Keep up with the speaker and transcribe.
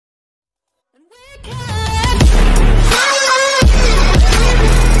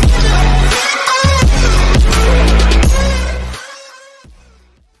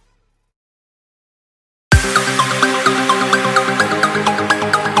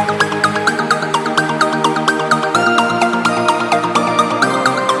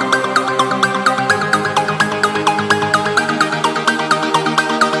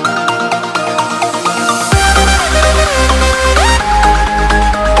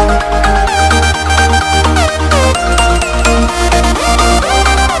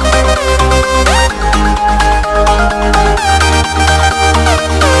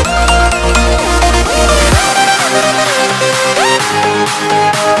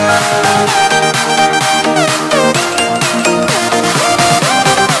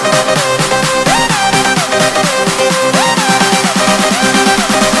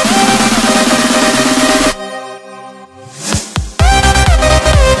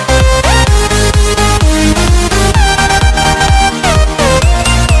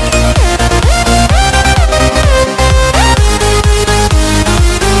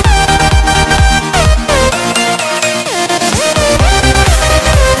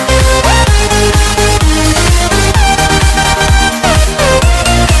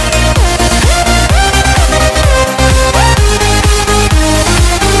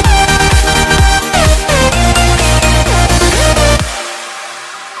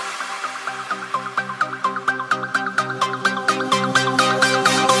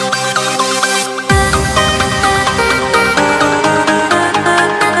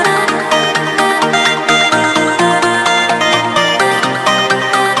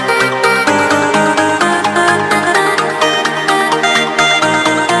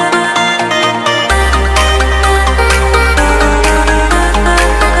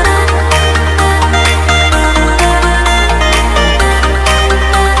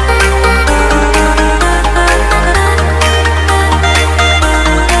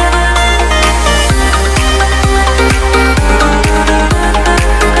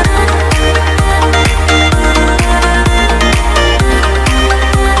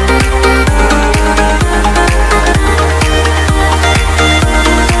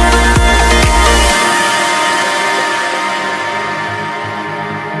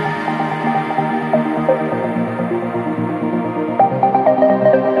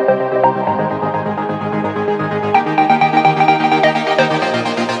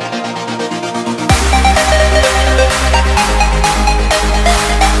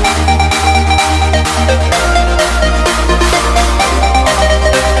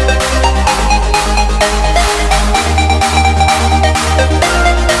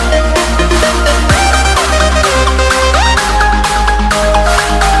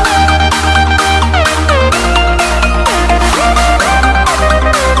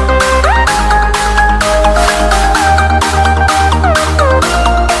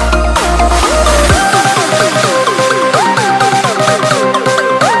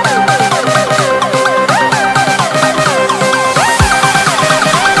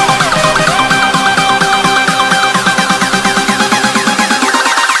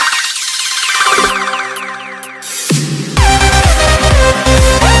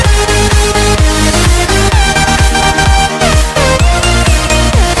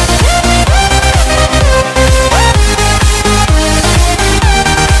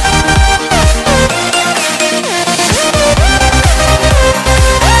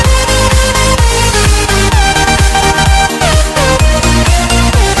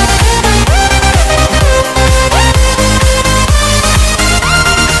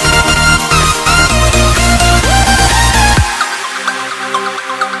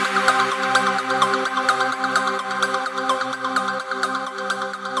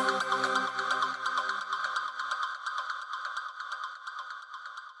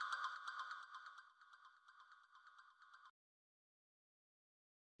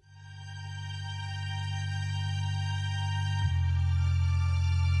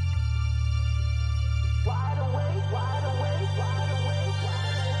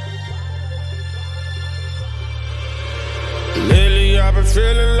been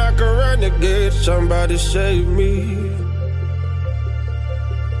feeling like a renegade. Somebody save me.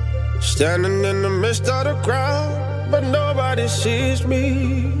 Standing in the midst of the crowd, but nobody sees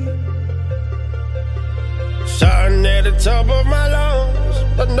me. Shouting at the top of my lungs,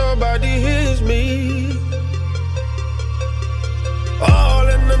 but nobody hears me. All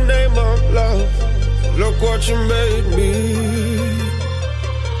in the name of love. Look what you made me.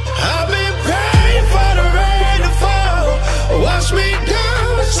 I've been praying for the rain to fall. Wash me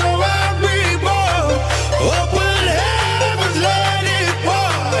down so I reborn. Open heavens, let it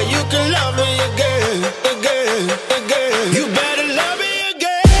pour. You can love me again, again, again. You better love me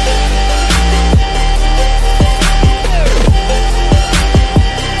again.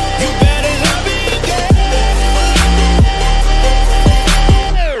 You better love me again.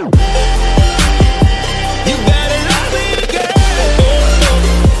 You better love me again.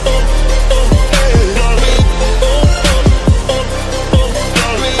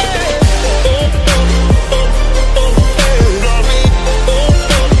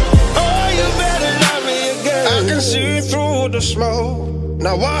 I can see through the smoke,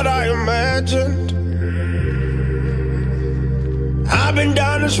 not what I imagined. I've been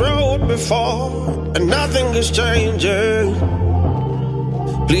down this road before, and nothing is changing.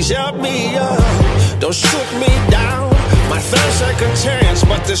 Please help me up, don't shoot me down. My third second chance,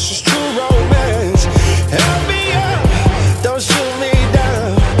 but this is true romance. Help me up, don't shoot me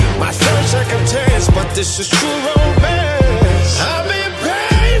down. My third second chance, but this is true romance.